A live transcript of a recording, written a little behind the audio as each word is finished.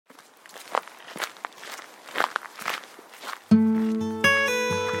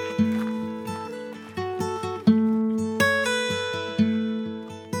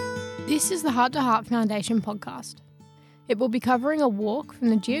This is the Heart to Heart Foundation podcast. It will be covering a walk from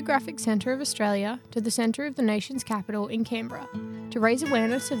the geographic centre of Australia to the centre of the nation's capital in Canberra to raise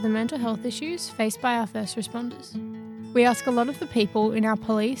awareness of the mental health issues faced by our first responders. We ask a lot of the people in our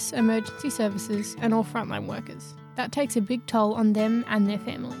police, emergency services and all frontline workers. That takes a big toll on them and their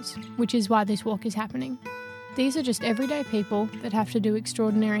families, which is why this walk is happening. These are just everyday people that have to do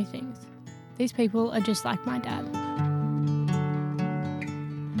extraordinary things. These people are just like my dad.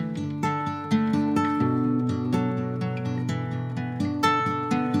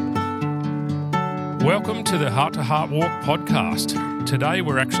 Welcome to the Heart to Heart Walk podcast. Today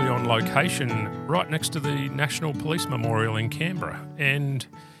we're actually on location right next to the National Police Memorial in Canberra, and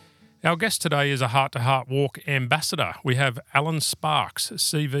our guest today is a Heart to Heart Walk ambassador. We have Allan Sparks,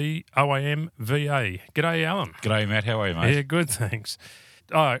 CV, OAM, VA. G'day, Allan. G'day, Matt. How are you, mate? Yeah, good, thanks.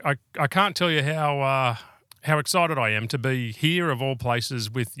 I can't tell you how excited I am to be here of all places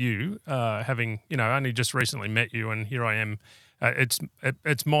with you, having only just recently met you, and here I am.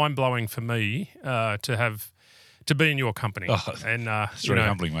 It's mind blowing for me to be in your company. Oh, and it's very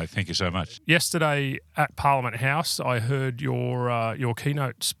humbling, mate. Thank you so much. Yesterday at Parliament House, I heard your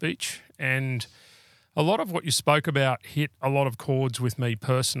keynote speech, and a lot of what you spoke about hit a lot of chords with me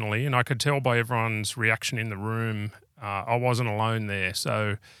personally, and I could tell by everyone's reaction in the room. I wasn't alone there.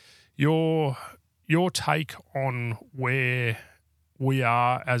 So your take on where we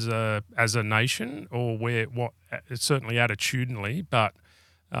are as a nation, or certainly attitudinally, but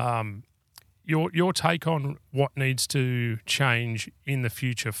your take on what needs to change in the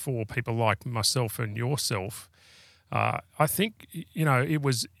future for people like myself and yourself. I think it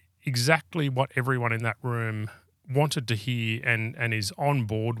was exactly what everyone in that room wanted to hear and is on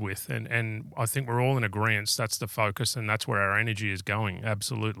board with, and I think we're all in agreement that's the focus and that's where our energy is going.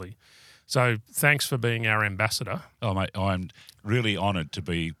 Absolutely. So thanks for being our ambassador. Oh, mate, I'm really honoured to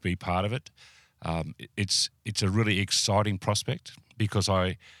be part of it. It's a really exciting prospect because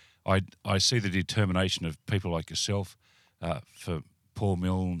I see the determination of people like yourself, for Paul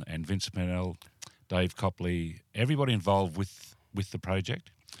Milne and Vincent Pennell, Dave Copley, everybody involved with the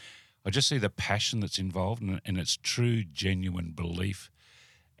project. I just see the passion that's involved and its true, genuine belief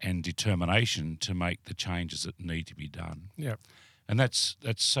and determination to make the changes that need to be done. Yeah. And that's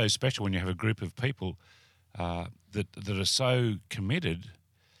so special when you have a group of people that are so committed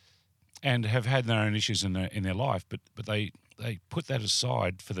and have had their own issues in their life, but they put that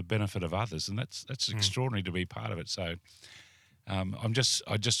aside for the benefit of others, and that's extraordinary to be part of it. So I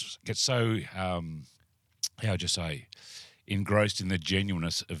just get so how would you say, engrossed in the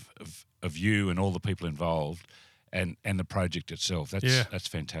genuineness of you and all the people involved. And the project itself, that's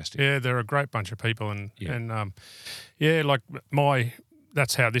fantastic. Yeah, they're a great bunch of people,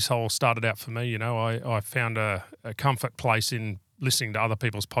 that's how this whole started out for me. I found a comfort place in listening to other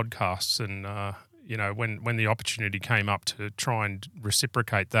people's podcasts, and when the opportunity came up to try and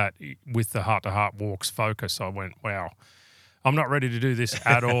reciprocate that with the Heart to Heart Walks focus, I went, wow. I'm not ready to do this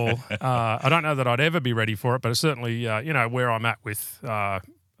at all. I don't know that I'd ever be ready for it, but it's certainly where I'm at with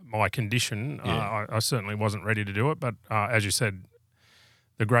my condition, I certainly wasn't ready to do it. But as you said,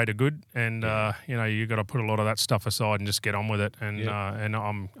 the greater good, and you got to put a lot of that stuff aside and just get on with it. And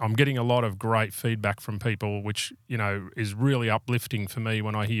I'm getting a lot of great feedback from people, which is really uplifting for me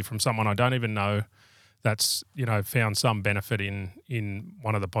when I hear from someone I don't even know that's found some benefit in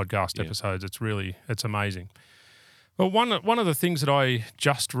one of the podcast episodes. It's amazing. Well, one of the things that I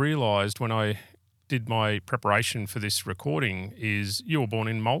just realised when I did my preparation for this recording is you were born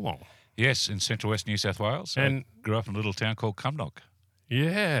in Molong. Yes, in central west New South Wales. And I grew up in a little town called Cumnock.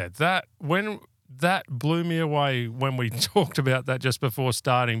 Yeah, that blew me away when we talked about that just before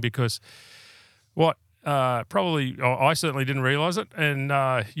starting, because I certainly didn't realise it, and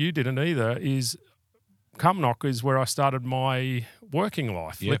you didn't either, is Cumnock is where I started my working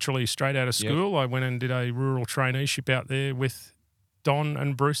life. Yep. Literally straight out of school. I went and did a rural traineeship out there with Don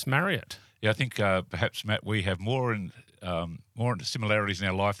and Bruce Marriott. Yeah, I think perhaps, Matt, we have more similarities in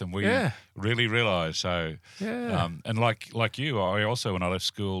our life than we really realise. So, and like you, I also, when I left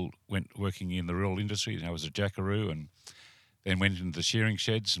school, went working in the rural industry. I was a jackaroo, and then went into the shearing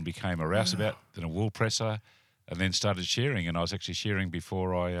sheds and became a rouseabout, then a wool presser, and then started shearing. And I was actually shearing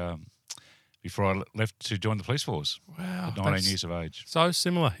before I left to join the police force. Wow, at 19 years of age. So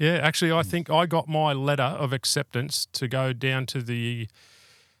similar. Yeah, actually, I think I got my letter of acceptance to go down to the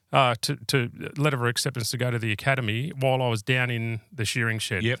to letter of acceptance to go to the academy while I was down in the shearing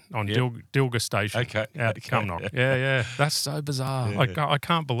shed on Dilga Station out Cumnock. Yeah. That's so bizarre. Yeah. I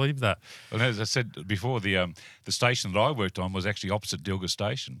can't believe that. Well, as I said before, the station that I worked on was actually opposite Dilga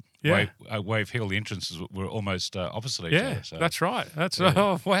Station. Yeah. Wave Hill, the entrances were almost opposite each other. So. That's right.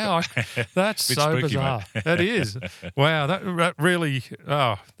 Oh, wow. That's so spooky, bizarre. That is. Wow. That really,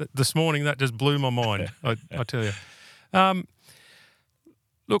 this morning that just blew my mind, I tell you.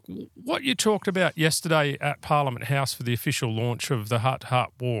 Look, what you talked about yesterday at Parliament House for the official launch of the Heart to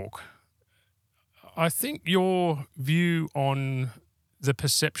Heart Walk, I think your view on the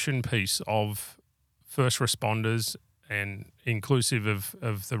perception piece of first responders and inclusive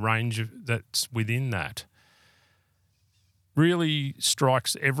of the range that's within that really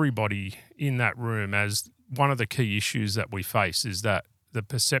strikes everybody in that room as one of the key issues that we face is that the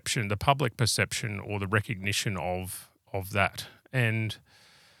perception, the public perception or the recognition of that. And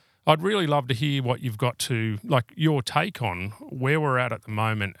I'd really love to hear what you've got to, like your take on where we're at the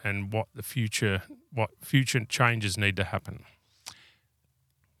moment and what future changes need to happen.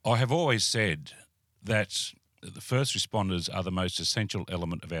 I have always said that the first responders are the most essential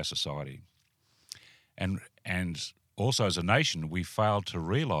element of our society. And also as a nation, we failed to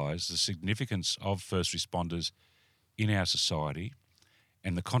realise the significance of first responders in our society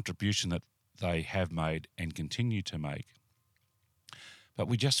and the contribution that they have made and continue to make. But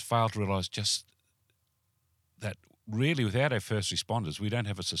we just fail to realise just that really without our first responders, we don't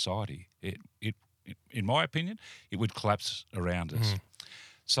have a society. It in my opinion, it would collapse around us.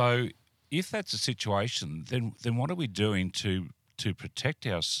 So if that's the situation, then what are we doing to protect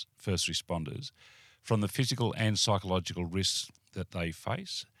our first responders from the physical and psychological risks that they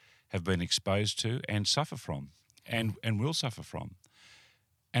face, have been exposed to and suffer from and will suffer from?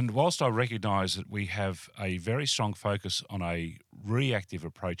 And whilst I recognise that we have a very strong focus on a reactive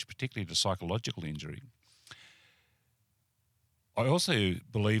approach, particularly to psychological injury, I also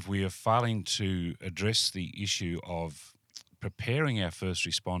believe we are failing to address the issue of preparing our first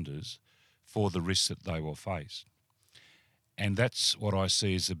responders for the risks that they will face. And that's what I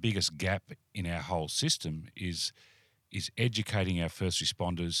see as the biggest gap in our whole system is educating our first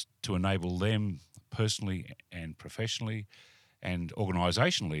responders to enable them personally and professionally and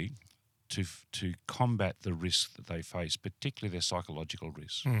organisationally to combat the risks that they face, particularly their psychological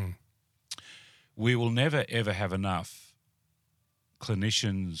risks. We will never, ever have enough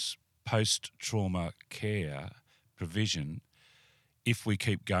clinicians post-trauma care provision if we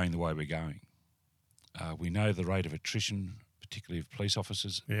keep going the way we're going. We know the rate of attrition, particularly of police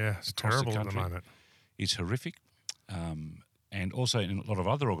officers it's across terrible the country, at the moment. is horrific, and also in a lot of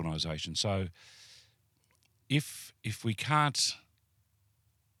other organisations. So if we can't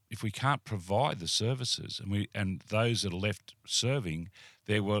provide the services and those that are left serving,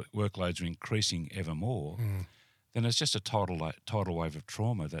 their workloads are increasing ever more, then it's just a tidal wave of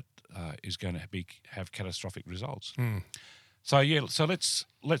trauma that is going to have catastrophic results. So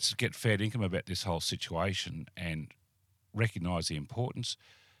let's get fair income about this whole situation and recognise the importance,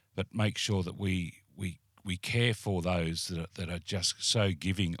 but make sure that we care for those that are just so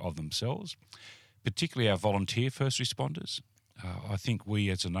giving of themselves, particularly our volunteer first responders. I think we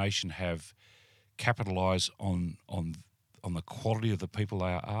as a nation have capitalised on the quality of the people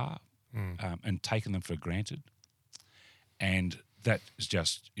they are and taken them for granted, and that is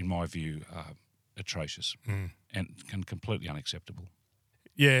just, in my view, atrocious and completely unacceptable.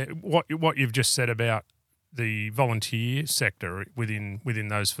 Yeah, what you've just said about the volunteer sector within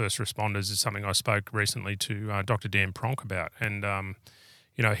those first responders is something I spoke recently to Dr. Dan Pronk about, and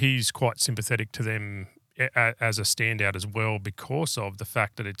he's quite sympathetic to them as a standout as well because of the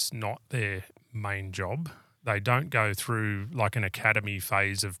fact that it's not their main job. They don't go through like an academy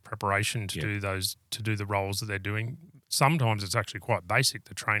phase of preparation to do the roles that they're doing. Sometimes it's actually quite basic,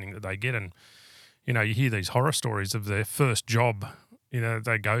 the training that they get, and you hear these horror stories of their first job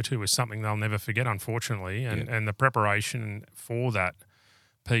they go to is something they'll never forget, unfortunately, and the preparation for that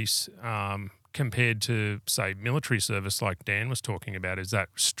piece compared to, say, military service like Dan was talking about is that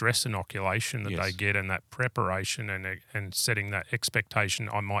stress inoculation that they get and that preparation and setting that expectation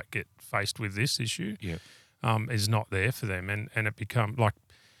I might get faced with this issue is not there for them. And it become like,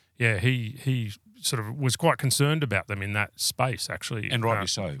 he sort of was quite concerned about them in that space, actually. And rightly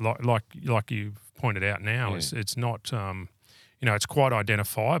so. Like you pointed out now, it's not, it's quite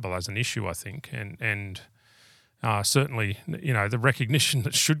identifiable as an issue, I think, and certainly, the recognition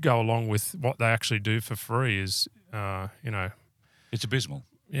that should go along with what they actually do for free is, it's abysmal.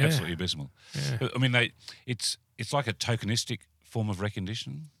 Yeah. Absolutely abysmal. Yeah. I mean, it's like a tokenistic form of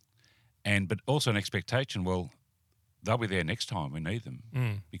recognition, but also an expectation. Well, they'll be there next time we need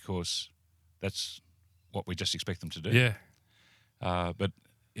them because that's what we just expect them to do. Yeah. But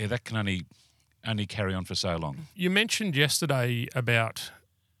that can only carry on for so long. You mentioned yesterday about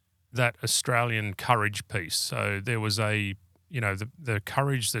that Australian courage piece. So there was the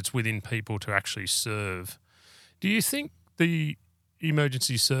courage that's within people to actually serve. Do you think the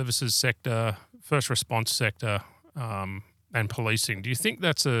emergency services sector, first response sector, and policing, do you think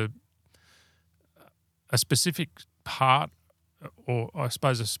that's a specific part, or I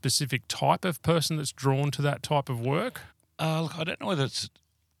suppose a specific type of person that's drawn to that type of work? Look, I don't know whether it's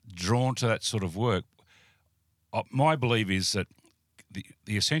drawn to that sort of work. My belief is that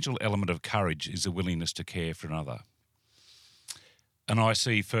the essential element of courage is the willingness to care for another. And I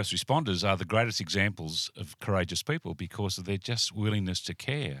see first responders are the greatest examples of courageous people because of their just willingness to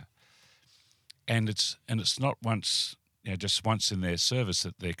care. And it's not just once in their service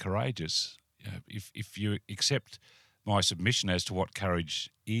that they're courageous. If you accept my submission as to what courage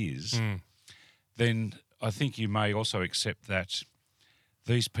is, then I think you may also accept that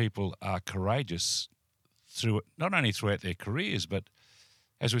these people are courageous not only throughout their careers, but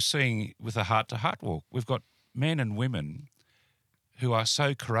as we're seeing with the heart-to-heart walk, we've got men and women who are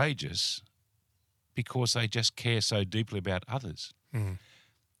so courageous because they just care so deeply about others.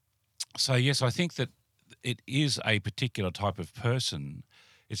 So, yes, I think that it is a particular type of person.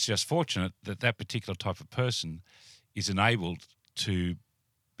 It's just fortunate that particular type of person is enabled to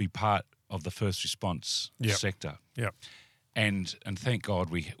be part of the first response sector. Yep. And thank God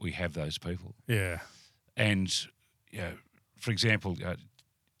we have those people. Yeah. And, for example,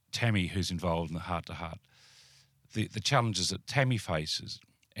 Tammy, who's involved in the heart-to-heart, the challenges that Tammy faces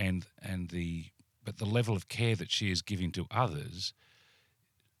but the level of care that she is giving to others,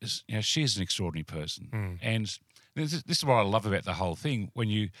 she is an extraordinary person. And this is what I love about the whole thing. When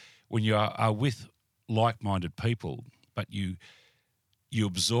you are with like-minded people, but you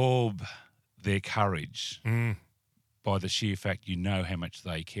absorb their courage by the sheer fact you know how much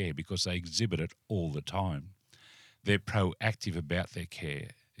they care because they exhibit it all the time. They're proactive about their care.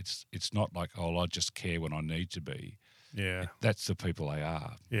 It's not like, I just care when I need to be. Yeah. That's the people they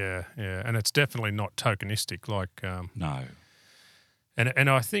are. Yeah, yeah. And it's definitely not tokenistic like... No. And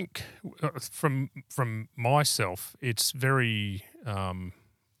I think from myself, it's very...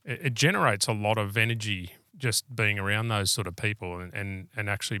 it generates a lot of energy just being around those sort of people and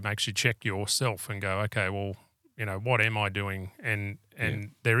actually makes you check yourself and go, okay, well, what am I doing? And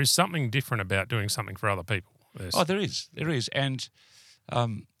there is something different about doing something for other people. There is. And,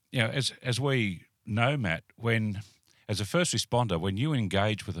 as we know, Matt, as a first responder, when you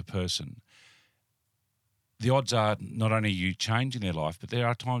engage with a person, the odds are not only you changing their life, but there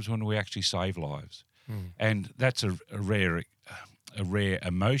are times when we actually save lives. And that's a rare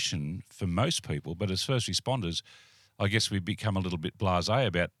emotion for most people. But as first responders, I guess we become a little bit blasé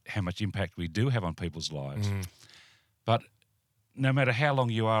about how much impact we do have on people's lives. But no matter how long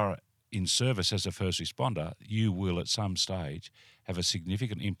you are in service as a first responder, you will at some stage have a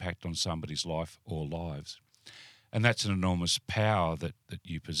significant impact on somebody's life or lives. And that's an enormous power that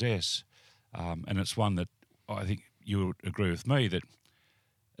you possess. And it's one that I think you would agree with me that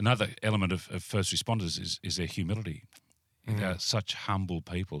another element of first responders is their humility. They're such humble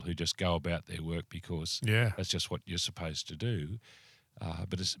people who just go about their work because that's just what you're supposed to do.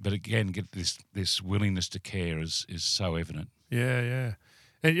 But again, get this willingness to care is so evident. Yeah.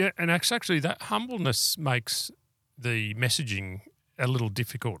 And actually that humbleness makes the messaging a little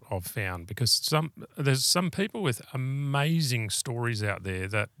difficult, I've found, because there's some people with amazing stories out there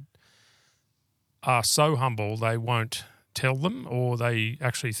that are so humble they won't tell them, or they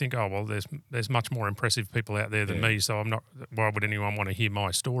actually think, oh, well, there's much more impressive people out there than me, so I'm not. Why would anyone want to hear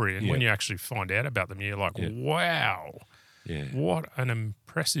my story? And when you actually find out about them, you're like, wow, what an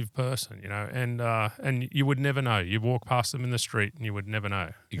impressive person, and you would never know. You walk past them in the street and you would never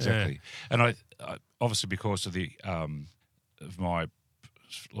know. Exactly. And I obviously because of of my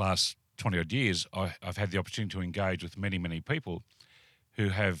last 20 odd years, I've had the opportunity to engage with many, many people who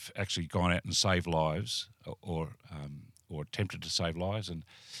have actually gone out and saved lives or attempted to save lives, and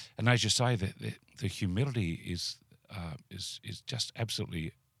as you say, the humility is just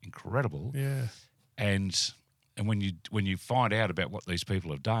absolutely incredible. Yeah. And when you find out about what these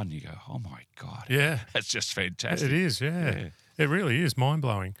people have done, you go, oh my God, that's just fantastic. It is, yeah. It really is mind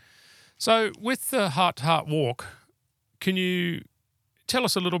blowing. So with the Heart to Heart walk, can you tell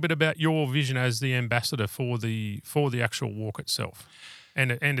us a little bit about your vision as the ambassador for the actual walk itself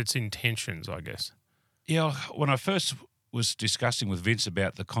and its intentions, I guess? Yeah, when I first was discussing with Vince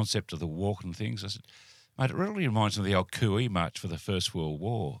about the concept of the walk and things, I said, mate, it really reminds me of the old Cooee March for the First World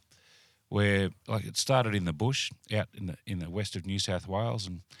War, where like it started in the bush out in the west of New South Wales,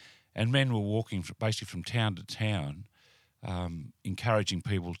 and men were walking basically from town to town, encouraging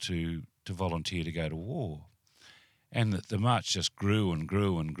people to volunteer to go to war. And the march just grew and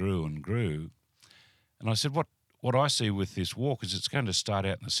grew and grew and grew. And I said, what I see with this walk is it's going to start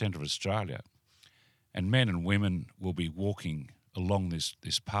out in the centre of Australia, and men and women will be walking along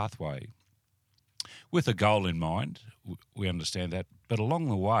this pathway with a goal in mind. We understand that. But along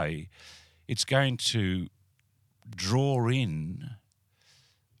the way, it's going to draw in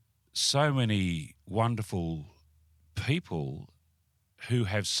so many wonderful people who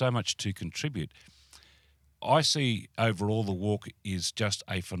have so much to contribute. I see overall the walk is just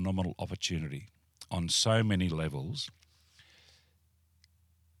a phenomenal opportunity on so many levels,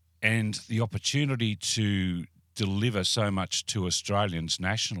 and the opportunity to deliver so much to Australians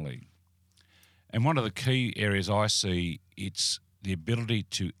nationally. And one of the key areas I see, it's the ability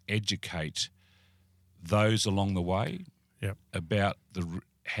to educate those along the way about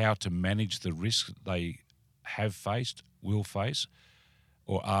how to manage the risks that they have faced, will face,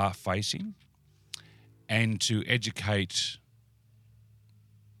 or are facing, and to educate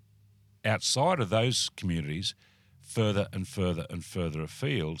outside of those communities further and further and further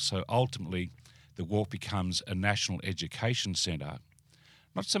afield. So ultimately, the walk becomes a national education centre,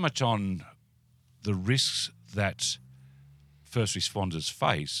 not so much on the risks that first responders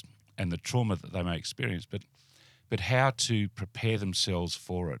face and the trauma that they may experience, but how to prepare themselves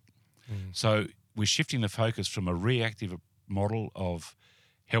for it. So we're shifting the focus from a reactive model of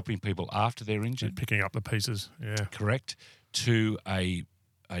helping people after they're injured, picking up the pieces, correct, to a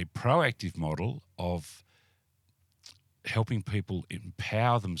proactive model of helping people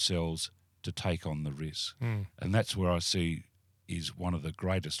empower themselves to take on the risk. And that's where I see is one of the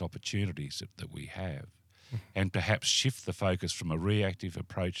greatest opportunities that we have, and perhaps shift the focus from a reactive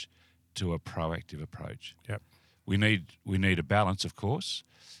approach to a proactive approach. Yep. We need a balance, of course,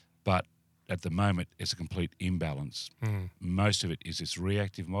 but at the moment it's a complete imbalance. Most of it is this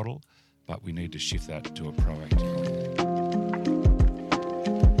reactive model, but we need to shift that to a proactive model.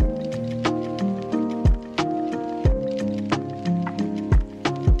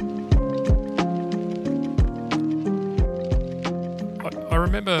 I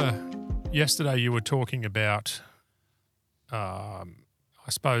remember yesterday you were talking about, I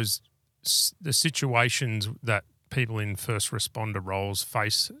suppose, the situations that people in first responder roles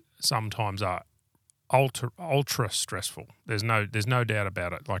face sometimes are ultra stressful. There's no doubt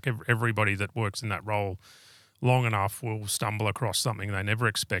about it. Like everybody that works in that role long enough will stumble across something they never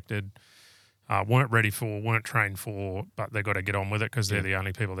expected, weren't ready for, weren't trained for, but they've got to get on with it because they're the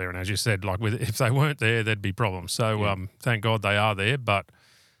only people there. And as you said, like if they weren't there, there'd be problems. So thank God they are there. But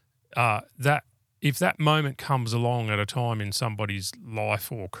that if that moment comes along at a time in somebody's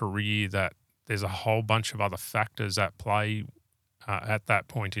life or career that there's a whole bunch of other factors at play at that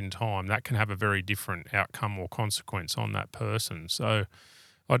point in time, that can have a very different outcome or consequence on that person. So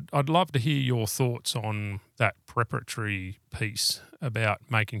I'd love to hear your thoughts on that preparatory piece about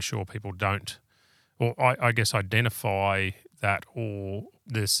making sure people don't, or I guess identify that, or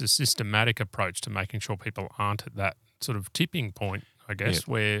there's a systematic approach to making sure people aren't at that sort of tipping point, I guess,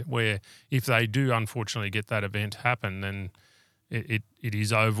 where if they do unfortunately get that event happen, then it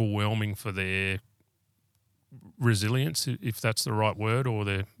is overwhelming for their resilience, if that's the right word, or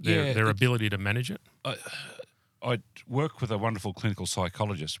their ability to manage it. I work with a wonderful clinical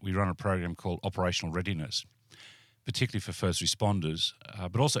psychologist. We run a program called Operational Readiness, particularly for first responders,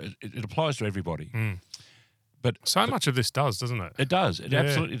 but also it applies to everybody. But so much of this does, doesn't it? It does. It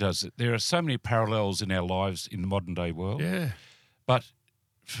absolutely does. There are so many parallels in our lives in the modern day world. Yeah. But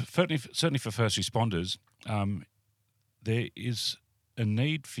certainly for first responders, there is a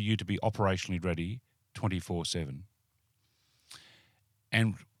need for you to be operationally ready 24/7.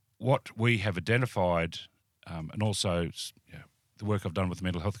 And what we have identified, and also the work I've done with the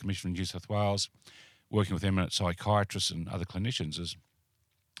Mental Health Commission in New South Wales, working with eminent psychiatrists and other clinicians, is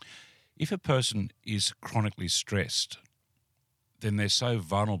if a person is chronically stressed, then they're so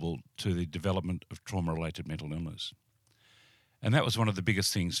vulnerable to the development of trauma-related mental illness. And that was one of the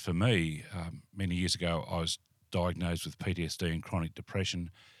biggest things for me. Many years ago, I was diagnosed with PTSD and chronic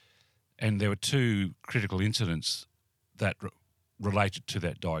depression, and there were two critical incidents that related to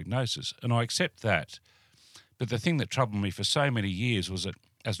that diagnosis. And I accept that. But the thing that troubled me for so many years was that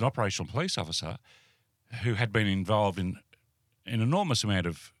as an operational police officer who had been involved in an enormous amount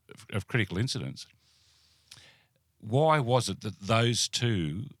of critical incidents, why was it that those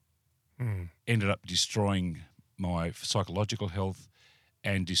two ended up destroying my psychological health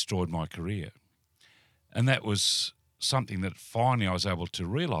and destroyed my career? And that was something that finally I was able to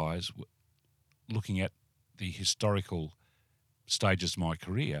realise looking at the historical stages of my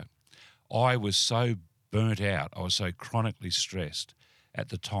career, I was so burnt out, I was so chronically stressed at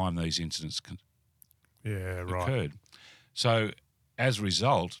the time these incidents occurred. So as a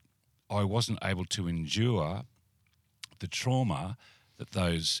result, I wasn't able to endure the trauma that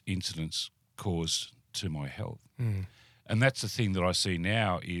those incidents caused to my health. And that's the thing that I see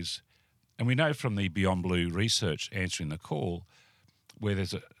now is, and we know from the Beyond Blue research answering the call, where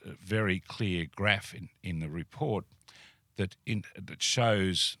there's a very clear graph in the report that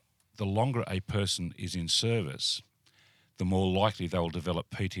shows the longer a person is in service, the more likely they'll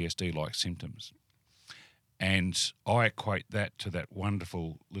develop PTSD-like symptoms. And I equate that to that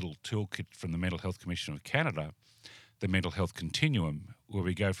wonderful little toolkit from the Mental Health Commission of Canada, the Mental Health Continuum, where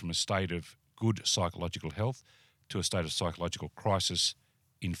we go from a state of good psychological health to a state of psychological crisis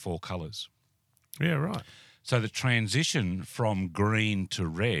in 4 colours. Yeah, right. So the transition from green to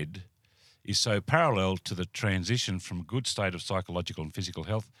red is so parallel to the transition from a good state of psychological and physical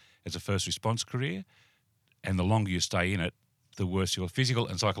health as a first response career, and the longer you stay in it, the worse your physical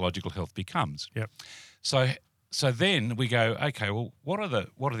and psychological health becomes. Yep. So then we go, okay, well, what are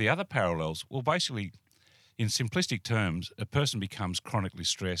the other parallels? Well, basically, in simplistic terms, a person becomes chronically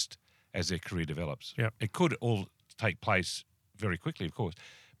stressed as their career develops. Yep. It could all take place very quickly, of course,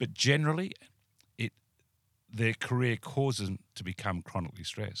 but generally, their career causes them to become chronically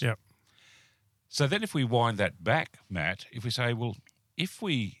stressed. Yep. So then, if we wind that back, Matt, if we say, well, if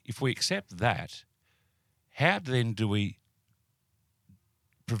we accept that, how then do we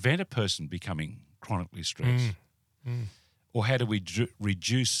prevent a person becoming chronically stressed? Or how do we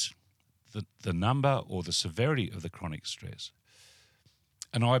reduce the number or the severity of the chronic stress?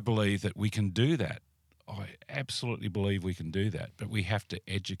 And I believe that we can do that. I absolutely believe we can do that, but we have to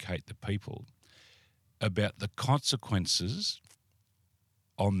educate the people about the consequences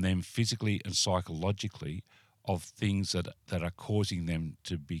on them physically and psychologically of things that are causing them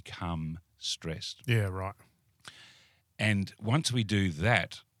to become stressed. Yeah, right. And once we do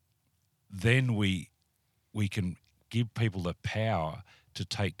that, then we can give people the power to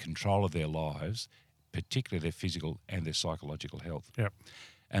take control of their lives, particularly their physical and their psychological health. Yep.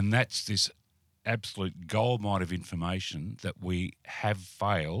 And that's this absolute goldmine of information that we have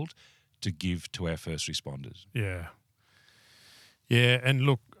failed to give to our first responders. Yeah. Yeah, and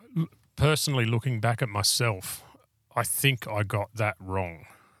look, personally looking back at myself, I think I got that wrong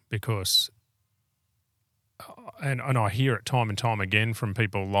because, and I hear it time and time again from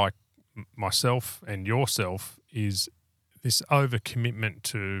people like myself and yourself, is this overcommitment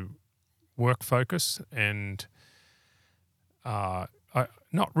to work focus and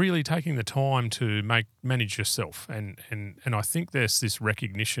not really taking the time to manage yourself. And I think there's this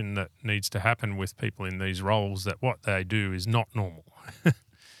recognition that needs to happen with people in these roles that what they do is not normal.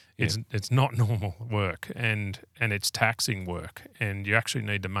 It's not normal work and it's taxing work, and you actually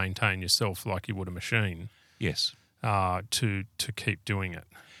need to maintain yourself like you would a machine. Yes. To keep doing it.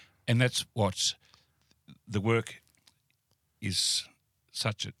 And that's what the work is,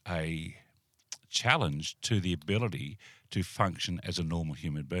 such a challenge to the ability to function as a normal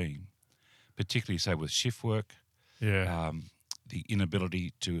human being, particularly, say, with shift work, the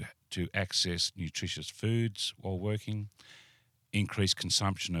inability to access nutritious foods while working, increased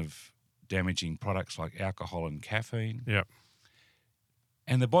consumption of damaging products like alcohol and caffeine. Yep.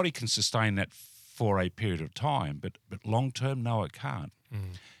 And the body can sustain that for a period of time, but long term, no, it can't.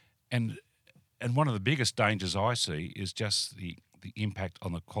 And one of the biggest dangers I see is just the impact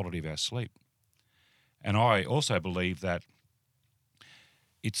on the quality of our sleep. And I also believe that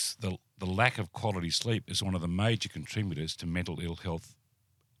it's the lack of quality sleep is one of the major contributors to mental ill health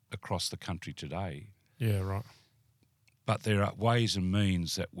across the country today. Yeah, right. But there are ways and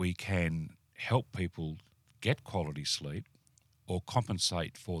means that we can help people get quality sleep or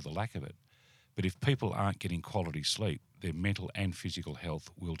compensate for the lack of it. But if people aren't getting quality sleep, their mental and physical health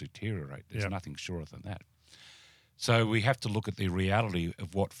will deteriorate. There's nothing surer than that. So we have to look at the reality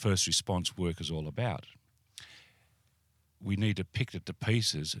of what first response work is all about. We need to pick it to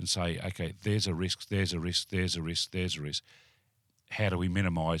pieces and say, okay, there's a risk, there's a risk, there's a risk, there's a risk. How do we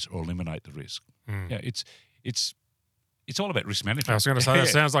minimise or eliminate the risk? Yeah, it's all about risk management. I was going to say, that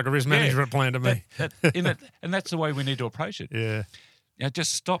sounds like a risk management plan to me. And that's the way we need to approach it. Yeah. Now,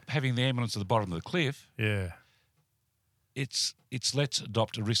 just stop having the ambulance at the bottom of the cliff. Yeah. It's let's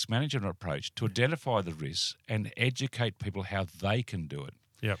adopt a risk management approach to identify the risks and educate people how they can do it.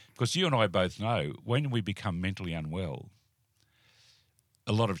 Yep. Because you and I both know when we become mentally unwell,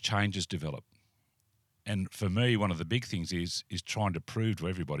 a lot of changes develop. And for me, one of the big things is trying to prove to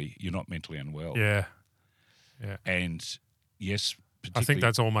everybody you're not mentally unwell. Yeah. Yeah. And yes, I think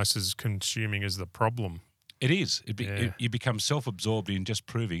that's almost as consuming as the problem. It is. You become self-absorbed in just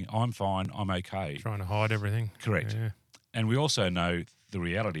proving I'm fine, I'm okay. Trying to hide everything. Correct. Yeah. And we also know the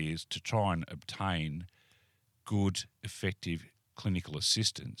reality is to try and obtain good, effective clinical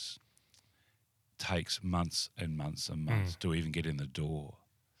assistance takes months and months and months to even get in the door.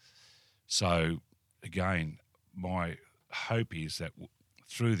 So, again, my hope is that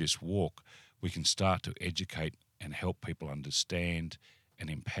through this walk, we can start to educate and help people understand and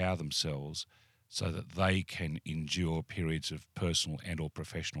empower themselves so that they can endure periods of personal and or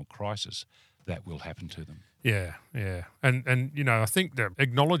professional crisis that will happen to them. Yeah, yeah. And you know, I think the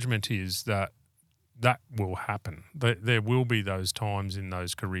acknowledgement is that will happen. There will be those times in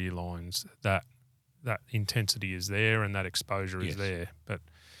those career lines that intensity is there and that exposure is there. But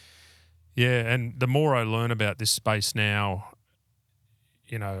yeah, and the more I learn about this space now,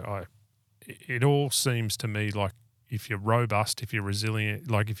 you know, it all seems to me like if you're robust, if you're resilient,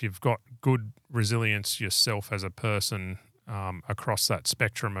 like if you've got good resilience yourself as a person across that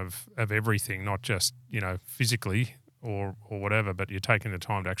spectrum of everything, not just, you know, physically or whatever, but you're taking the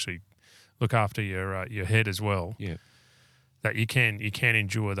time to actually look after your head as well. Yeah. That you can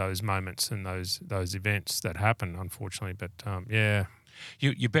endure those moments and those events that happen, unfortunately. But yeah,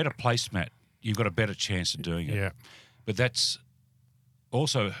 you're better placed, Matt. You've got a better chance of doing it. Yeah, but that's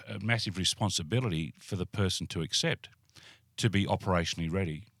also a massive responsibility for the person to accept, to be operationally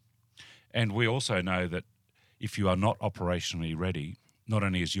ready. And we also know that if you are not operationally ready, not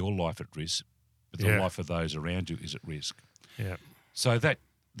only is your life at risk, but the life of those around you is at risk. Yeah. So that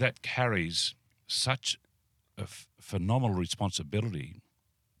carries such a phenomenal responsibility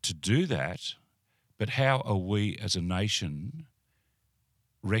to do that, but how are we as a nation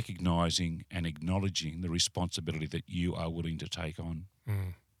recognising and acknowledging the responsibility that you are willing to take on?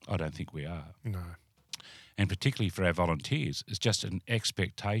 I don't think we are. No. And particularly for our volunteers, it's just an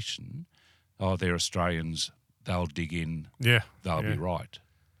expectation, they're Australians, they'll dig in, they'll be right,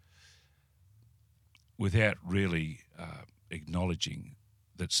 without really acknowledging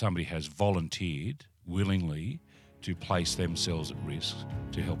that somebody has volunteered willingly to place themselves at risk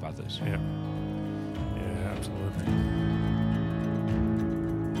to help others. Yeah. Yeah, absolutely.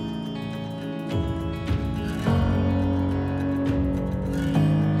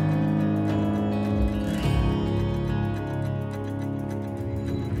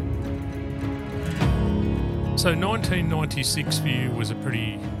 So 1996 for you was a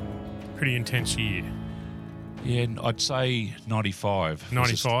pretty intense year. Yeah, I'd say 95.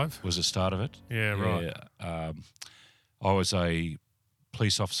 95? Was the start of it. Yeah, right. I was a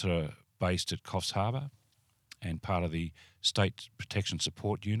police officer based at Coffs Harbour and part of the State Protection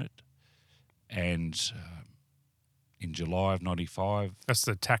Support Unit. And in July of 95... That's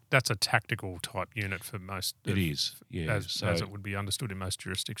a tactical type unit for most... It is, yeah. As it would be understood in most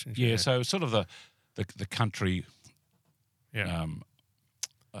jurisdictions. Yeah, so it's sort of the country...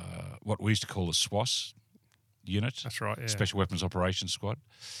 what we used to call the SWAS unit. That's right, yeah. Special Weapons Operations Squad.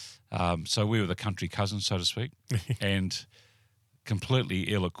 So we were the country cousins, so to speak, and completely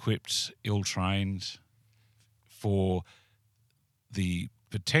ill-equipped, ill-trained for the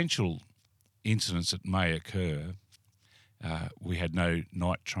potential incidents that may occur. We had no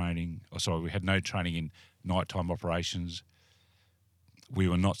training in nighttime operations. We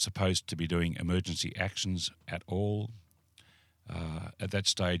were not supposed to be doing emergency actions at all. At that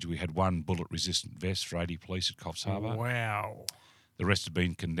stage, we had one bullet-resistant vest for 80 police at Coffs Harbour. Wow. The rest had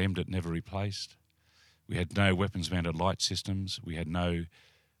been condemned and never replaced. We had no weapons-mounted light systems. We had no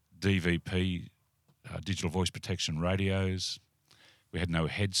DVP, digital voice protection radios. We had no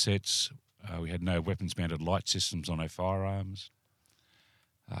headsets. We had no weapons-mounted light systems on our firearms.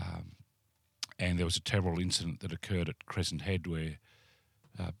 And there was a terrible incident that occurred at Crescent Head where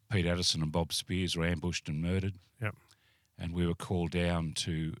Pete Addison and Bob Spears were ambushed and murdered. Yep. And we were called down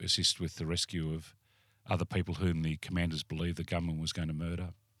to assist with the rescue of other people whom the commanders believed the gunman was going to murder.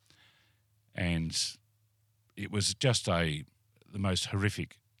 And it was just the most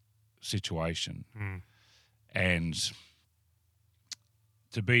horrific situation. And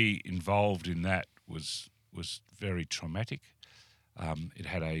to be involved in that was very traumatic. It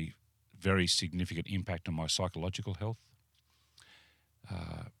had a very significant impact on my psychological health.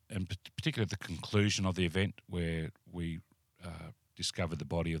 And particularly at the conclusion of the event where we discovered the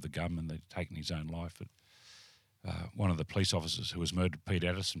body of the gunman that had taken his own life. One of the police officers who was murdered, Pete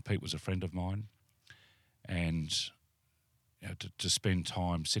Addison. Pete was a friend of mine. And to spend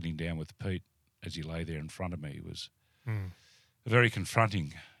time sitting down with Pete as he lay there in front of me was a very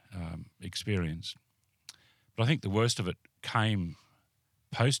confronting experience. But I think the worst of it came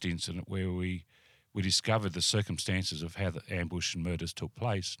post-incident where we we discovered the circumstances of how the ambush and murders took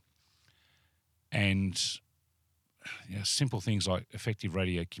place. And simple things like effective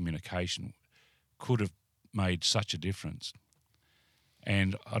radio communication could have made such a difference.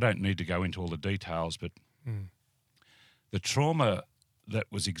 And I don't need to go into all the details, but the trauma that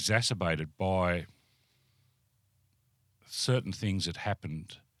was exacerbated by certain things that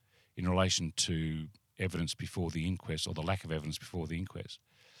happened in relation to evidence before the inquest, or the lack of evidence before the inquest,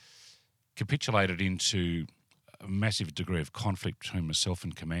 capitulated into a massive degree of conflict between myself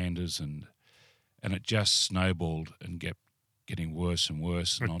and commanders, and it just snowballed and kept getting worse and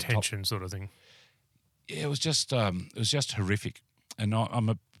worse. And tension sort of thing. Yeah, it was just horrific. And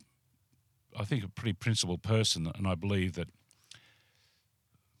I think a pretty principled person, and I believe that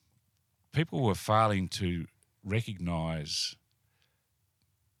people were failing to recognise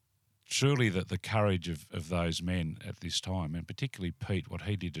truly that the courage of those men at this time, and particularly Pete, what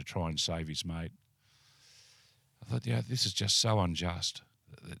he did to try and save his mate. I thought, this is just so unjust.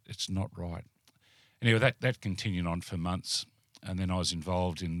 It's not right. Anyway, that continued on for months, and then I was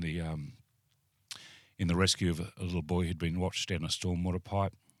involved in the rescue of a little boy who'd been washed down a stormwater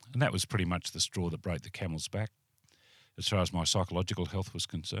pipe, and that was pretty much the straw that broke the camel's back as far as my psychological health was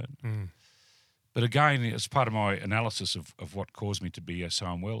concerned. But again, as part of my analysis of what caused me to be so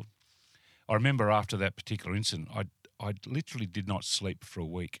unwell, I remember after that particular incident, I literally did not sleep for a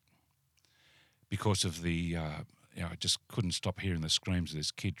week because of the, I just couldn't stop hearing the screams of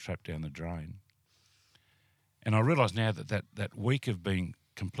this kid trapped down the drain. And I realise now that week of being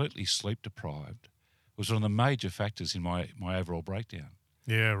completely sleep deprived was one of the major factors in my overall breakdown.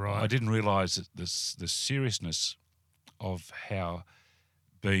 Yeah, right. I didn't realise that the seriousness of how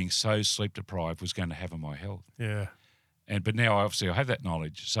being so sleep deprived was going to have on my health. Yeah. But now obviously I have that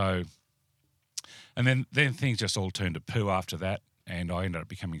knowledge. So, and then things just all turned to poo after that, and I ended up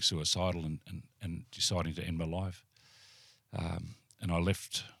becoming suicidal and deciding to end my life. And I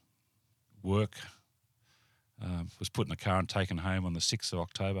left work, was put in a car and taken home on the 6th of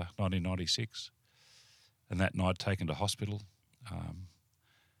October 1996, and that night taken to hospital.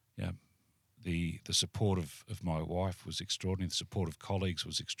 The support of my wife was extraordinary. The support of colleagues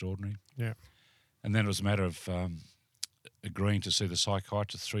was extraordinary. Yeah. And then it was a matter of agreeing to see the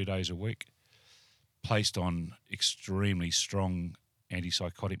psychiatrist 3 days a week, placed on extremely strong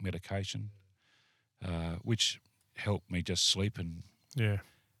antipsychotic medication, which helped me just sleep. And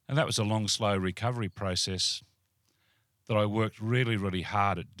that was a long, slow recovery process that I worked really, really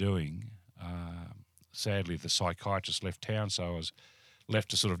hard at doing. Sadly, the psychiatrist left town, so I was left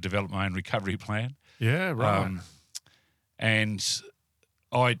to sort of develop my own recovery plan. Yeah, right. And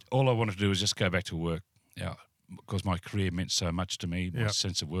all I wanted to do was just go back to work, because my career meant so much to me, my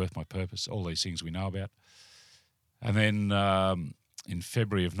sense of worth, my purpose, all these things we know about. And then in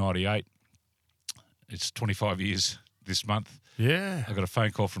February of 98, it's 25 years this month. Yeah. I got a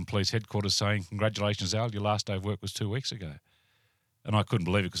phone call from police headquarters saying, "Congratulations, Al, your last day of work was 2 weeks ago." And I couldn't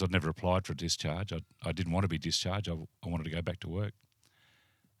believe it because I'd never applied for a discharge. I didn't want to be discharged. I wanted to go back to work.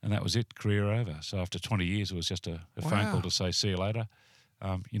 And that was it, career over. So after 20 years, it was just a phone call to say, "See you later.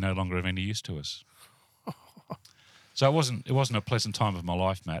 You're no longer of any use to us." So it wasn't a pleasant time of my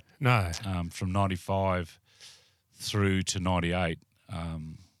life, Matt. No. From 95 through to 98,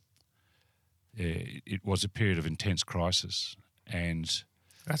 it was a period of intense crisis. And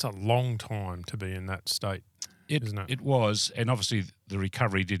that's a long time to be in that state, isn't it? It was, and obviously the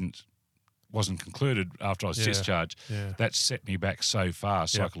recovery wasn't concluded after I was discharged. Yeah. That set me back so far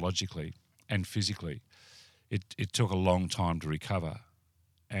psychologically and physically. It took a long time to recover,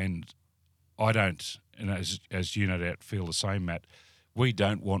 and I don't, and as you no doubt feel the same, Matt, we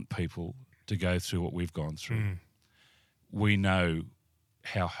don't want people to go through what we've gone through. We know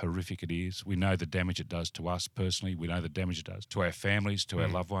how horrific it is. We know the damage it does to us personally. We know the damage it does to our families, to our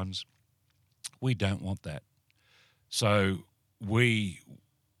loved ones. We don't want that. So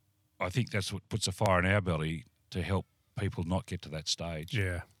I think that's what puts a fire in our belly to help people not get to that stage.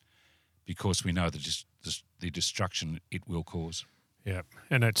 Yeah. Because we know the destruction it will cause. Yeah.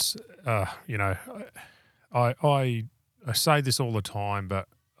 And it's, I say this all the time, but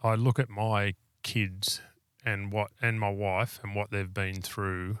I look at my kids and my wife and what they've been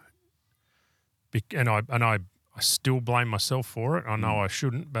through, and I still blame myself for it. I know I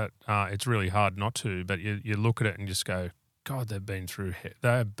shouldn't, but it's really hard not to. But you look at it and just go, God, they've been through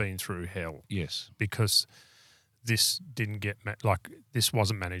hell. Yes, because this didn't this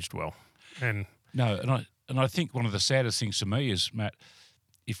wasn't managed well. And no, and I think one of the saddest things to me is, Matt,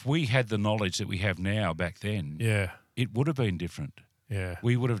 if we had the knowledge that we have now back then, it would have been different. Yeah,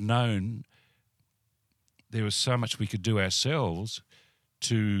 we would have known there was so much we could do ourselves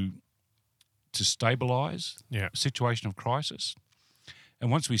to to stabilise Yeah. a situation of crisis.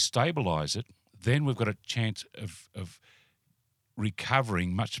 And once we stabilise it, then we've got a chance of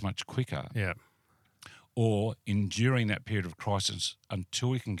recovering much, much quicker, Yeah. or enduring that period of crisis until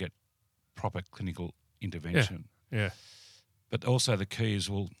we can get proper clinical intervention. Yeah. But also the key is,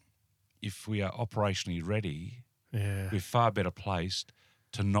 well, if we are operationally ready, Yeah. we're far better placed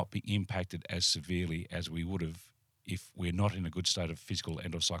to not be impacted as severely as we would have if we're not in a good state of physical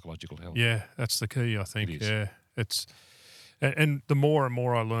and or psychological health. Yeah, that's the key, I think. It is. Yeah. It's and the more and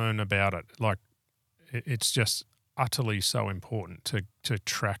more I learn about it, like it's just utterly so important to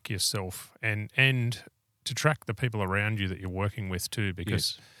track yourself and to track the people around you that you're working with too,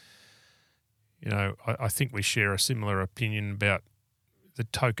 because I think we share a similar opinion about the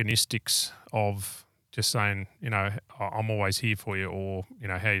tokenistics of just saying, I'm always here for you, or,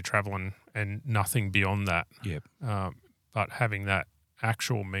 how you're traveling, and nothing beyond that. Yep. But having that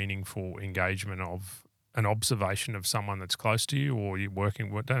actual meaningful engagement of an observation of someone that's close to you, or you're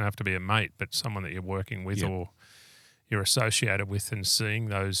working with, don't have to be a mate, but someone that you're working with or you're associated with, and seeing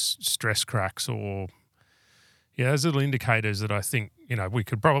those stress cracks or, those little indicators that I think, we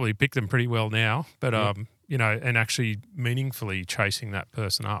could probably pick them pretty well now, but, and actually meaningfully chasing that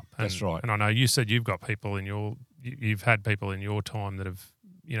person up. And, That's right. And I know you said you've got people you've had people in your time that have,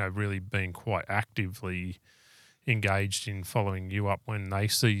 really been quite actively engaged in following you up when they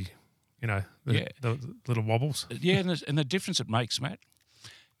see, the little wobbles. Yeah, and the difference it makes, Matt,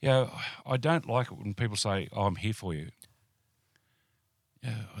 I don't like it when people say, "Oh, I'm here for you."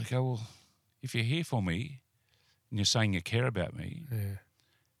 Yeah, I go, well, if you're here for me and you're saying you care about me,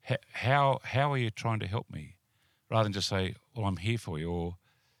 how are you trying to help me? Rather than just say, "Well, I'm here for you," or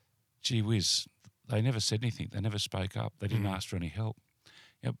 "Gee whiz, they never said anything. They never spoke up. They didn't ask for any help."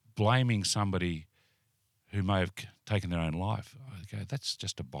 Blaming somebody who may have taken their own life, I go, that's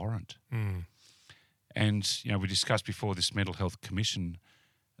just abhorrent. And, we discussed before this Mental Health Commission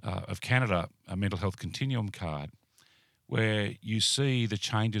of Canada, a mental health continuum card, where you see the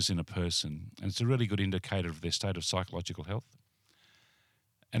changes in a person, and it's a really good indicator of their state of psychological health.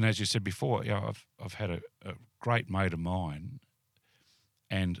 And as you said before, I've had a great mate of mine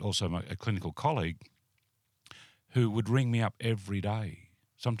and also a clinical colleague who would ring me up every day,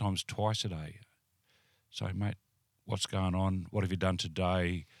 sometimes twice a day. So, mate, what's going on? What have you done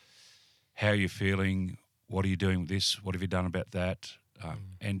today? How are you feeling? What are you doing with this? What have you done about that?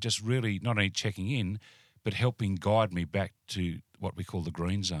 And just really not only checking in, but helping guide me back to what we call the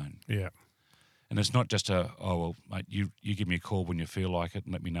green zone. Yeah. And it's not just mate, you give me a call when you feel like it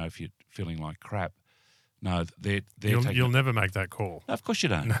and let me know if you're feeling like crap. No, You'll never make that call. No, of course you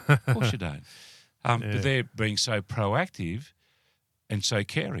don't. Of course you don't. But they're being so proactive and so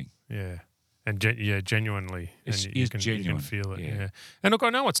caring. Yeah. And genuinely. It's and you can genuine. feel it. Yeah. Yeah. And look, I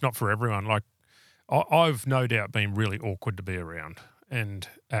know it's not for everyone. Like, I've no doubt been really awkward to be around, and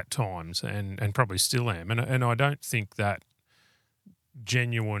at times, and probably still am. And I don't think that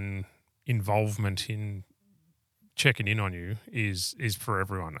genuine involvement in checking in on you is for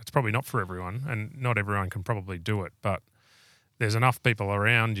everyone. It's probably not for everyone, and not everyone can probably do it. But there's enough people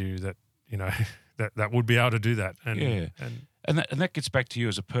around you that that would be able to do that. And that gets back to you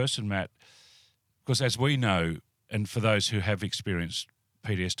as a person, Matt, because as we know, and for those who have experienced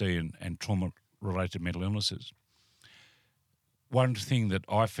PTSD and trauma-related mental illnesses, one thing that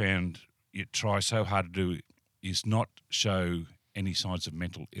I found you try so hard to do is not show any signs of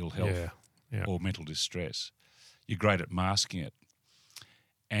mental ill health or mental distress. You're great at masking it.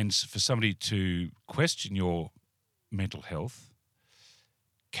 And for somebody to question your mental health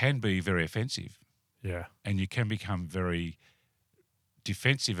can be very offensive. Yeah. And you can become very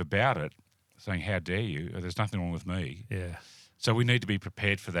defensive about it, saying, how dare you? There's nothing wrong with me. Yeah. So we need to be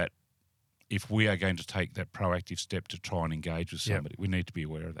prepared for that. If we are going to take that proactive step to try and engage with somebody, we need to be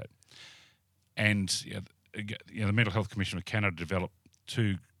aware of that. And the Mental Health Commission of Canada developed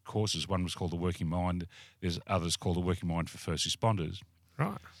 2 courses. One was called The Working Mind. There's others called The Working Mind for First Responders.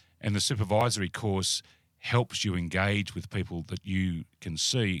 Right. And the supervisory course helps you engage with people that you can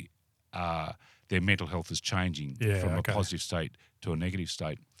see their mental health is changing from a positive state to a negative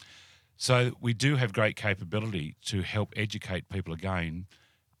state. So we do have great capability to help educate people again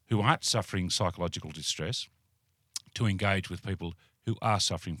who aren't suffering psychological distress to engage with people who are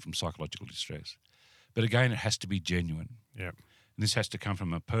suffering from psychological distress. But again, it has to be genuine. Yeah. And this has to come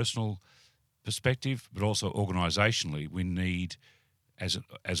from a personal perspective, but also organisationally, we need, as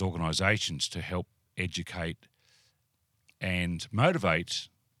organisations, to help educate and motivate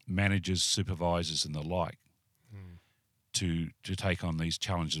managers, supervisors and the like. to take on these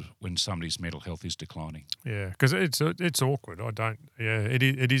challenges when somebody's mental health is declining. Yeah, because it's awkward.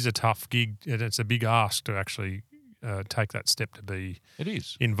 It is a tough gig, and it's a big ask to actually take that step to be It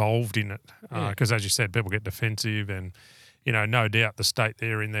is. involved in it. Yeah. Because as you said, people get defensive, and no doubt the state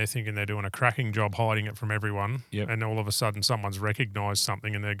they're in, they're thinking they're doing a cracking job hiding it from everyone. Yep. And all of a sudden, someone's recognised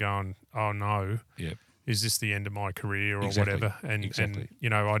something, and they're going, "Oh no, Yep. is this the end of my career or Exactly. whatever?" And Exactly.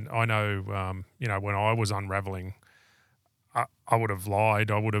 I know, when I was unravelling, I would have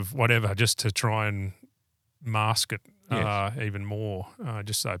lied, I would have whatever, just to try and mask it Yes. even more,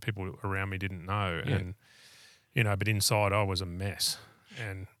 just so people around me didn't know. Yeah. And but inside I was a mess.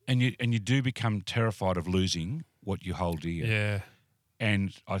 And you do become terrified of losing what you hold dear. yeah,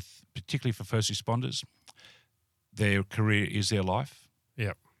 And particularly for first responders, their career is their life.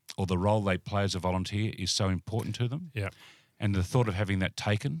 Yep. Or the role they play as a volunteer is so important to them. Yep. And the thought of having that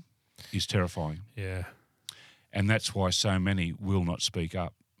taken is terrifying. yeah, And that's why so many will not speak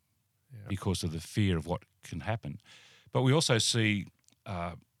up Yeah. because of the fear of what can happen. But we also see,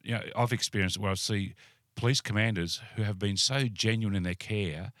 I've experienced it where I see police commanders who have been so genuine in their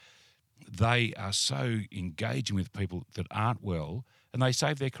care, they are so engaging with people that aren't well, and they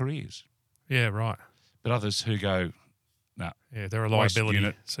save their careers. yeah, right. But others who go, no, Yeah, they're a waste liability.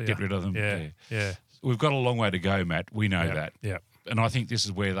 unit, See ya. get rid of them. Yeah. We've got a long way to go, Matt. We know that. Yeah. And I think this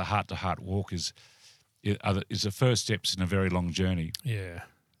is where the heart-to-heart walk is the first steps in a very long journey. Yeah.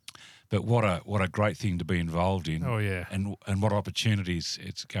 But what a great thing to be involved in. Oh, yeah. And what opportunities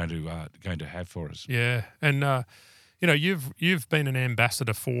it's going to have for us. Yeah, and you've been an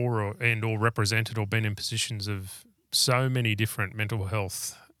ambassador for or represented or been in positions of so many different mental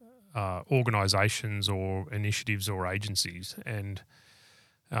health organisations or initiatives or agencies, and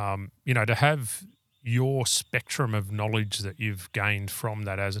to have your spectrum of knowledge that you've gained from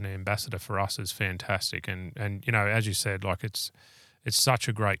that as an ambassador for us is fantastic. And as you said, like it's such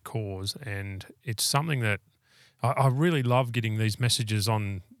a great cause, and it's something that I really love getting these messages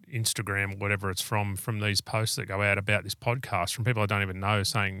on Instagram or whatever it's from these posts that go out about this podcast from people I don't even know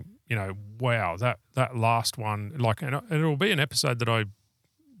saying, wow, that last one, like, and it'll be an episode that I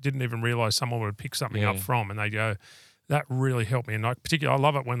didn't even realise someone would pick something up from, and they go, that really helped me. And particularly, I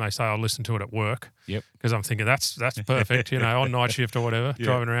love it when they say, I'll listen to it at work. Yep. Because I'm thinking that's perfect, on night shift or whatever,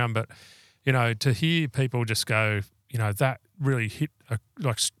 driving around. But, to hear people just go, that really hit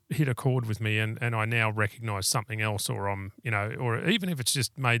a chord with me, and I now recognise something else, or or even if it's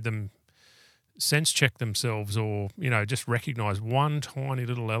just made them sense check themselves, or just recognise one tiny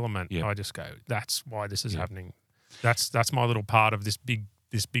little element. I just go, that's why this is happening. That's my little part of this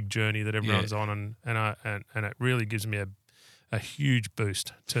big journey that everyone's on, and it really gives me a huge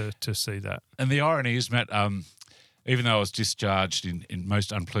boost to see that. And the irony is, Matt, even though I was discharged in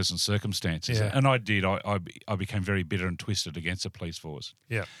most unpleasant circumstances, and I became very bitter and twisted against the police force.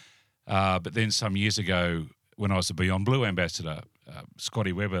 Yeah. But then some years ago, when I was the Beyond Blue ambassador,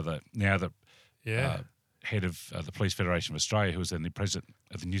 Scotty Webber, the head of the Police Federation of Australia, who was then the president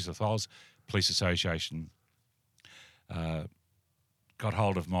of the New South Wales Police Association, got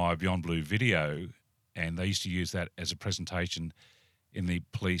hold of my Beyond Blue video, and they used to use that as a presentation in the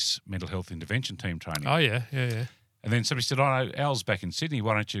police mental health intervention team training. Oh, yeah. And then somebody said, oh, no, Al's back in Sydney.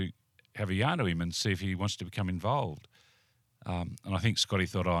 Why don't you have a yarn to him and see if he wants to become involved? And I think Scotty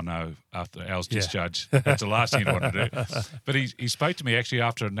thought, oh, no, after Al's discharge, that's the last thing he'd want to do. But he spoke to me actually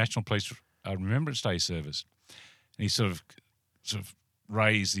after a National Police Remembrance Day service. And he sort of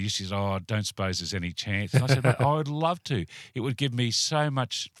raised the issues, I don't suppose there's any chance. And I said, I would love to. It would give me so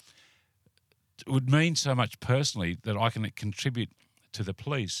much, it would mean so much personally that I can contribute to the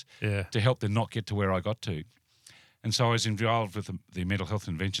police to help them not get to where I got to. And so I was involved with the mental health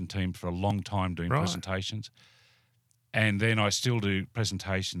intervention team for a long time doing presentations. And then I still do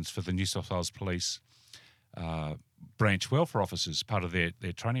presentations for the New South Wales Police branch welfare officers, part of their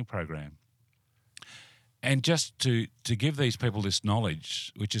training program. And just to give these people this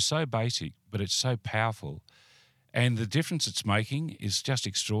knowledge, which is so basic, but it's so powerful, and the difference it's making is just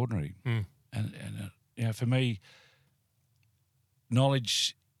extraordinary. And for me,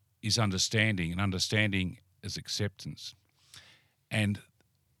 knowledge is understanding, and understanding is acceptance. And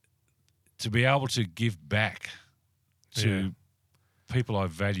to be able to give back to people I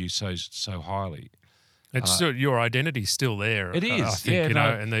value so highly. It's still, your identity's still there. It is, I think,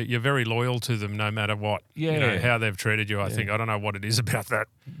 and you're very loyal to them no matter what, how they've treated you. I think, I don't know what it is about that.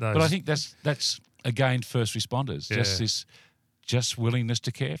 But I think that's again, first responders, just willingness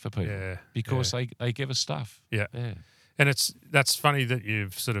to care for people because they give us stuff. Yeah. And that's funny that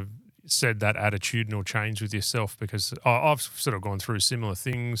you've sort of, said that attitudinal change with yourself, because I've sort of gone through similar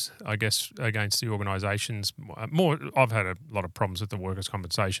things, I guess, against the organisations. I've had a lot of problems with the workers'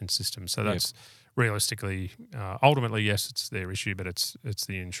 compensation system, so that's realistically, ultimately, yes, it's their issue, but it's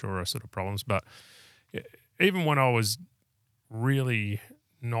the insurer sort of problems. But even when I was really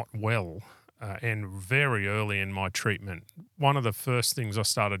not well and very early in my treatment, one of the first things I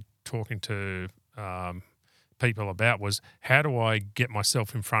started talking to people about was, how do I get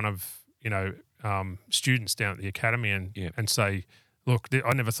myself in front of students down at the academy and say, look,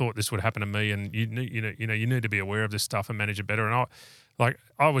 I never thought this would happen to me, and you need to be aware of this stuff and manage it better. And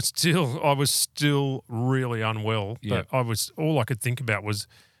I was still really unwell, but all I could think about was,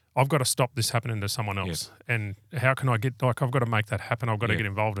 I've got to stop this happening to someone else. And how can I I've got to make that happen. I've got to get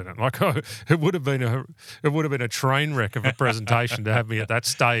involved in it. It would have been a train wreck of a presentation to have me at that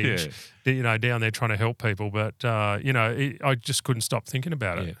stage, down there trying to help people. But, I just couldn't stop thinking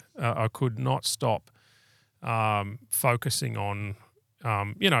about it. I could not stop focusing on,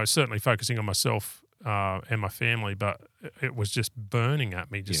 certainly focusing on myself and my family, but it was just burning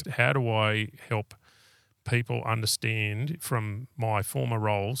at me. How do I help people understand from my former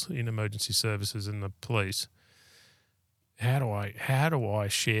roles in emergency services and the police? How do I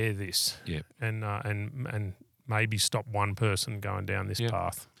share this? And maybe stop one person going down this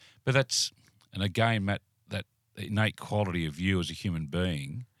path. But again, Matt, that innate quality of you as a human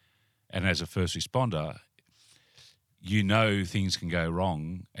being and as a first responder, things can go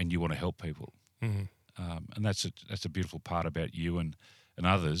wrong and you want to help people. And that's a beautiful part about you and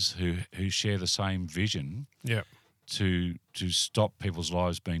others who share the same vision to stop people's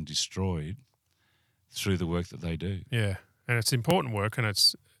lives being destroyed through the work that they do. Yeah, and it's important work, and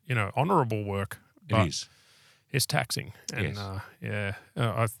it's honourable work. It is. It's taxing, and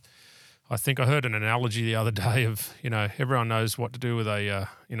I think I heard an analogy the other day of everyone knows what to do with a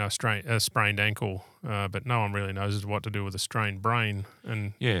sprained ankle, but no one really knows what to do with a strained brain.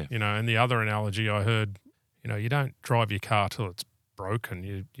 And and the other analogy I heard, you don't drive your car till it's broken,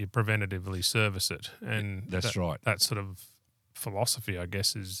 you preventatively service it. And that's right. That sort of philosophy, I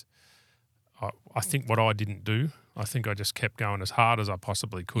guess, is I think what I didn't do. I think I just kept going as hard as I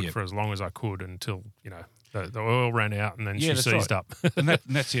possibly could for as long as I could until the oil ran out and then she seized up. and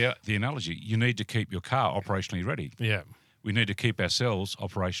that's the analogy. You need to keep your car operationally ready. Yeah, we need to keep ourselves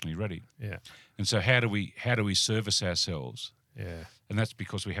operationally ready. Yeah, and so how do we service ourselves? Yeah, and that's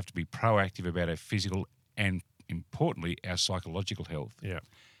because we have to be proactive about our physical and, importantly, our psychological health. Yeah,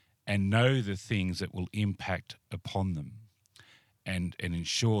 and know the things that will impact upon them, and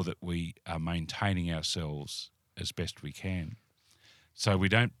ensure that we are maintaining ourselves as best we can. So we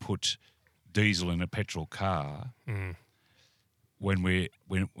don't put diesel in a petrol car when we're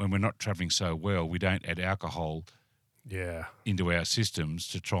not travelling so well. We don't add alcohol into our systems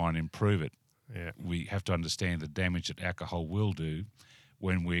to try and improve it. Yeah, we have to understand the damage that alcohol will do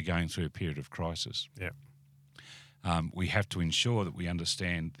when we're going through a period of crisis. Yeah. We have to ensure that we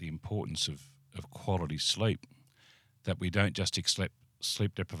understand the importance of quality sleep, that we don't just accept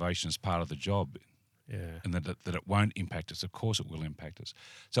sleep deprivation as part of the job, and that it won't impact us. Of course it will impact us.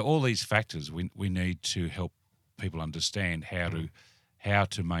 So all these factors we need to help people understand how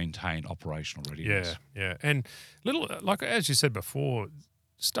to maintain operational readiness. Yeah. And like as you said before,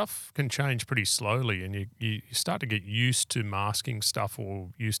 stuff can change pretty slowly, and you start to get used to masking stuff or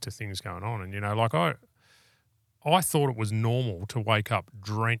used to things going on. And like I thought it was normal to wake up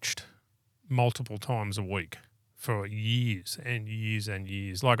drenched multiple times a week for years and years and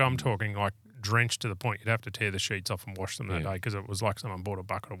years. Like I'm talking like drenched to the point you'd have to tear the sheets off and wash them that day because it was like someone bought a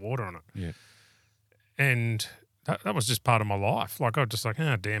bucket of water on it. Yeah. And that was just part of my life. Like I was just like,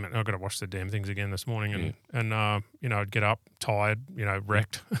 oh, damn it, I've got to wash the damn things again this morning. And I'd get up tired,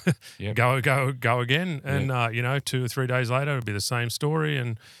 wrecked, go again. And, 2 or 3 days later, it'd be the same story.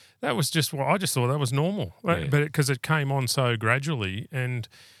 And that was just I just thought that was normal. But because it came on so gradually. And,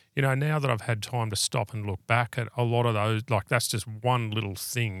 now that I've had time to stop and look back at a lot of those, like that's just one little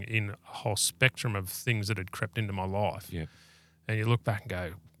thing in a whole spectrum of things that had crept into my life. Yeah. And you look back and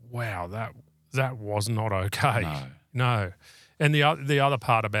go, wow, that was not okay. No. And the other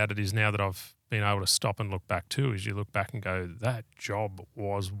part about it is now that I've been able to stop and look back too, is you look back and go, that job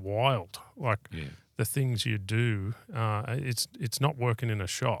was wild. Like the things you do, it's not working in a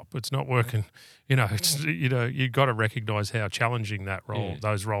shop. It's not working, you've got to recognise how challenging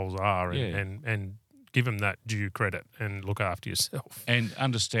those roles are and give them that due credit and look after yourself. And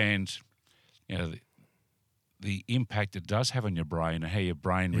understand, the impact it does have on your brain and how your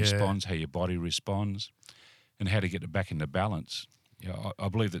brain responds, how your body responds, and how to get it back into balance. I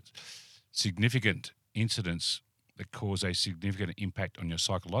believe that significant incidents that cause a significant impact on your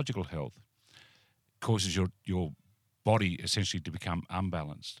psychological health causes your body essentially to become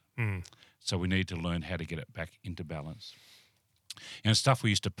unbalanced. So we need to learn how to get it back into balance. And stuff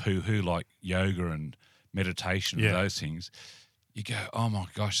we used to poo-hoo like yoga and meditation and those things, you go, oh my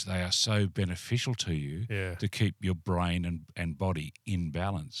gosh, they are so beneficial to you to keep your brain and body in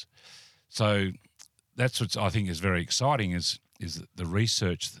balance. So that's what I think is very exciting is the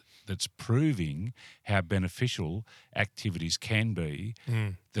research that's proving how beneficial activities can be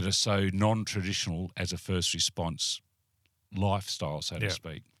that are so non-traditional as a first response lifestyle, so to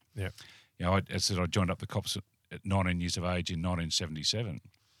speak. Yeah. You know, I said I joined up the cops at 19 years of age in 1977,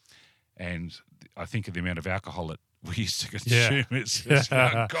 and I think of the amount of alcohol that we used to consume as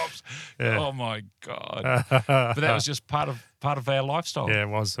young cops. Oh my God! But that was just part of our lifestyle. Yeah, it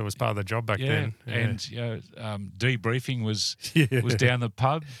was. It was part of the job back then. Yeah. And debriefing was down the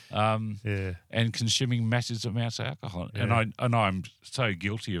pub. And consuming massive amounts of alcohol. Yeah. And I'm so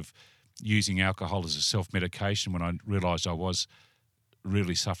guilty of using alcohol as a self-medication when I realised I was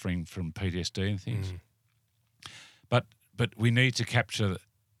really suffering from PTSD and things. But we need to capture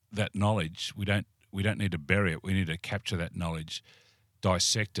that knowledge. We don't need to bury it. We need to capture that knowledge,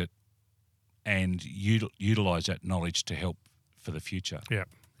 dissect it, and utilise that knowledge to help for the future. Yeah.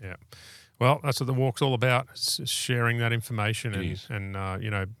 Well, that's what the walk's all about. It's sharing that information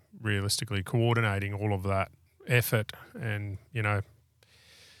and realistically coordinating all of that effort and,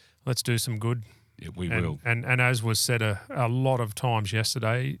 let's do some good. Yeah, we will. And as was said a lot of times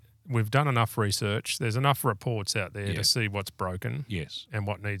yesterday, we've done enough research. There's enough reports out there to see what's broken and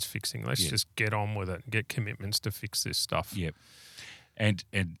what needs fixing. Let's just get on with it and get commitments to fix this stuff. Yep. And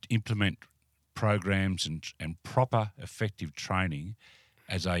implement programs and proper effective training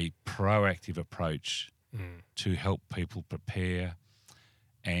as a proactive approach to help people prepare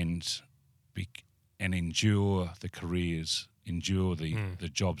and endure the careers, endure the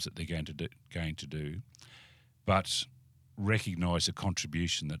jobs that they're going to do, but recognise the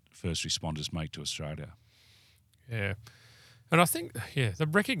contribution that first responders make to Australia. Yeah. And I think, the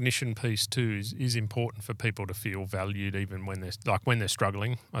recognition piece too is important for people to feel valued even when they're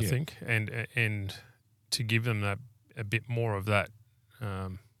struggling, I think, and to give them a bit more of that, I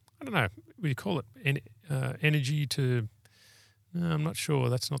don't know, what do you call it, energy to, I'm not sure,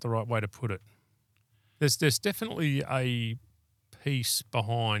 that's not the right way to put it. There's definitely a piece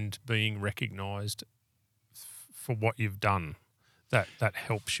behind being recognised for what you've done that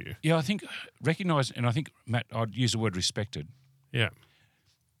helps you. Yeah, I think recognised, and I think, Matt, I'd use the word respected. Yeah.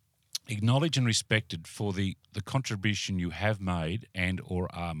 Acknowledged and respected for the contribution you have made and or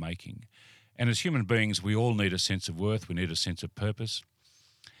are making. And as human beings, we all need a sense of worth. We need a sense of purpose.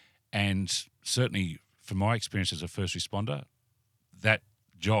 And certainly from my experience as a first responder, that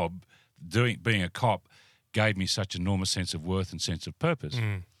job, being a cop, gave me such an enormous sense of worth and sense of purpose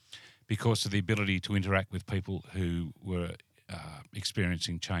because of the ability to interact with people who were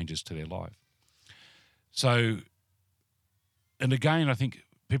experiencing changes to their life. So, and again, I think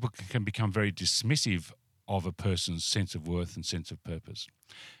people can become very dismissive of a person's sense of worth and sense of purpose.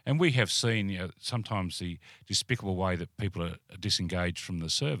 And we have seen sometimes the despicable way that people are disengaged from the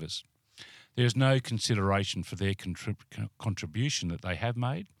service. There's no consideration for their contribution that they have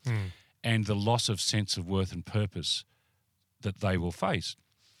made and the loss of sense of worth and purpose that they will face.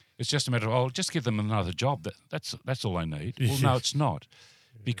 It's just a matter of, just give them another job. That's all they need. Well, no, it's not.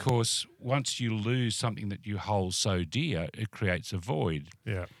 Because once you lose something that you hold so dear, it creates a void.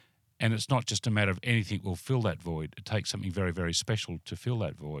 Yeah. And it's not just a matter of anything will fill that void. It takes something very, very special to fill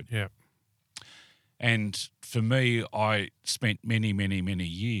that void. Yeah. And for me, I spent many, many, many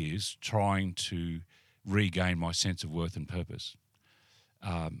years trying to regain my sense of worth and purpose.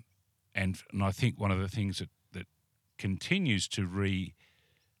 And I think one of the things that continues to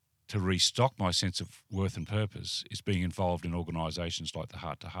restock my sense of worth and purpose is being involved in organisations like the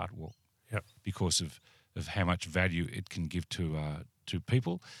Heart to Heart Walk. Yep. Because of how much value it can give to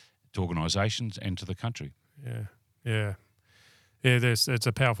people, to organisations, and to the country. Yeah. It's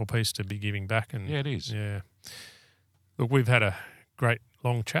a powerful piece to be giving back, and it is. Yeah. Look, we've had a great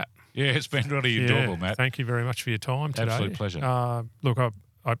long chat. Yeah, it's been really adorable, Matt. Thank you very much for your time today. Absolute pleasure. Look,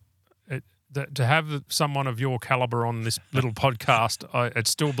 to have someone of your calibre on this little podcast, it's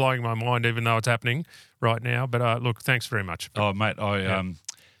still blowing my mind, even though it's happening right now. But look, thanks very much. Oh, mate,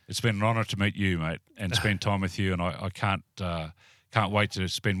 it's been an honour to meet you, mate, and spend time with you. And I can't wait to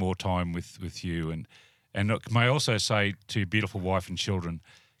spend more time with you. And look, may I also say to your beautiful wife and children,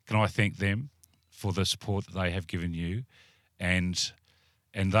 can I thank them for the support that they have given you, and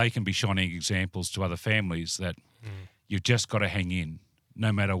they can be shining examples to other families that you've just got to hang in.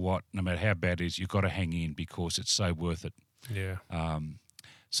 no matter what, no matter how bad it is, you've got to hang in because it's so worth it. Yeah.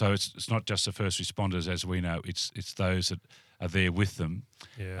 So it's not just the first responders, as we know. It's those that are there with them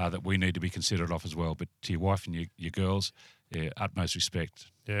that we need to be considerate of as well. But to your wife and your girls, utmost respect.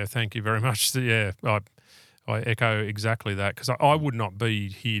 Yeah, thank you very much. Yeah, I echo exactly that because I would not be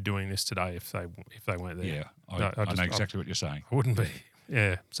here doing this today if they weren't there. Yeah, I know exactly what you're saying. I wouldn't be.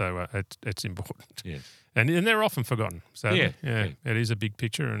 Yeah, so it's important. Yeah, and they're often forgotten. Sadly. Yeah. It is a big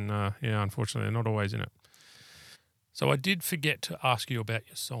picture, and unfortunately, they're not always in it. So I did forget to ask you about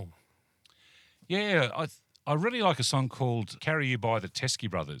your song. Yeah, I really like a song called "Carry You" by the Teskey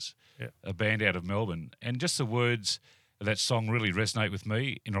Brothers, a band out of Melbourne, and just the words of that song really resonate with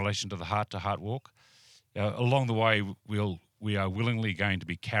me in relation to the heart-to-heart walk. Along the way, we are willingly going to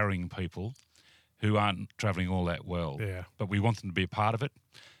be carrying people who aren't travelling all that well, but we want them to be a part of it.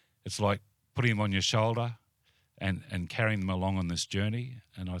 It's like putting them on your shoulder and carrying them along on this journey,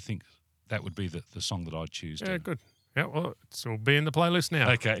 and I think that would be the song that I'd choose. Yeah, good. Yeah, well, it'll be in the playlist now.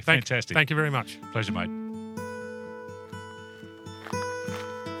 Okay, fantastic. Thank you very much. Pleasure, mate.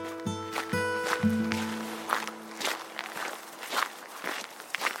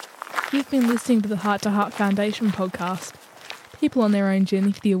 You've been listening to the Heart to Heart Foundation podcast. People on their own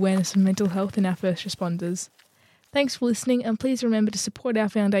journey for the awareness of mental health in our first responders. Thanks for listening, and please remember to support our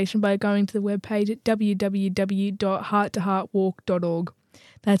foundation by going to the webpage at www.hearttoheartwalk.org.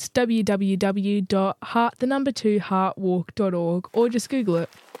 That's www.heartwalk.org, or just Google it.